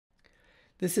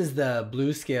This is the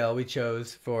blues scale we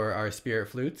chose for our spirit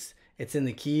flutes. It's in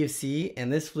the key of C,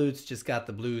 and this flute's just got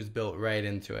the blues built right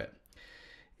into it.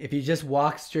 If you just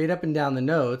walk straight up and down the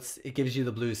notes, it gives you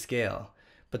the blues scale.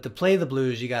 But to play the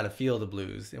blues, you got to feel the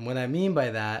blues. And what I mean by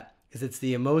that is it's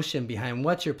the emotion behind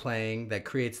what you're playing that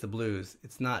creates the blues.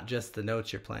 It's not just the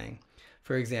notes you're playing.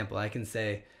 For example, I can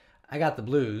say, I got the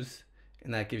blues,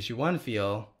 and that gives you one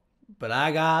feel, but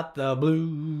I got the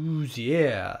blues,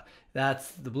 yeah.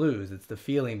 That's the blues. It's the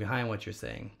feeling behind what you're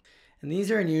saying. And these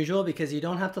are unusual because you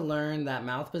don't have to learn that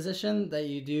mouth position that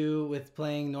you do with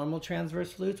playing normal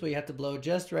transverse flutes where you have to blow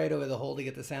just right over the hole to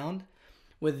get the sound.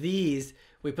 With these,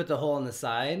 we put the hole on the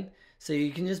side so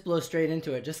you can just blow straight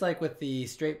into it, just like with the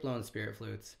straight blown spirit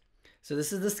flutes. So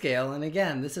this is the scale, and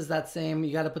again, this is that same,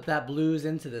 you got to put that blues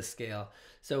into this scale.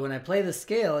 So when I play the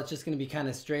scale, it's just going to be kind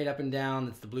of straight up and down.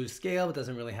 It's the blues scale, but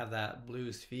doesn't really have that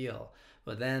blues feel.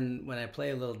 But then when I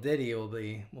play a little ditty, we'll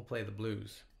play the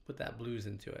blues, put that blues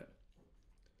into it.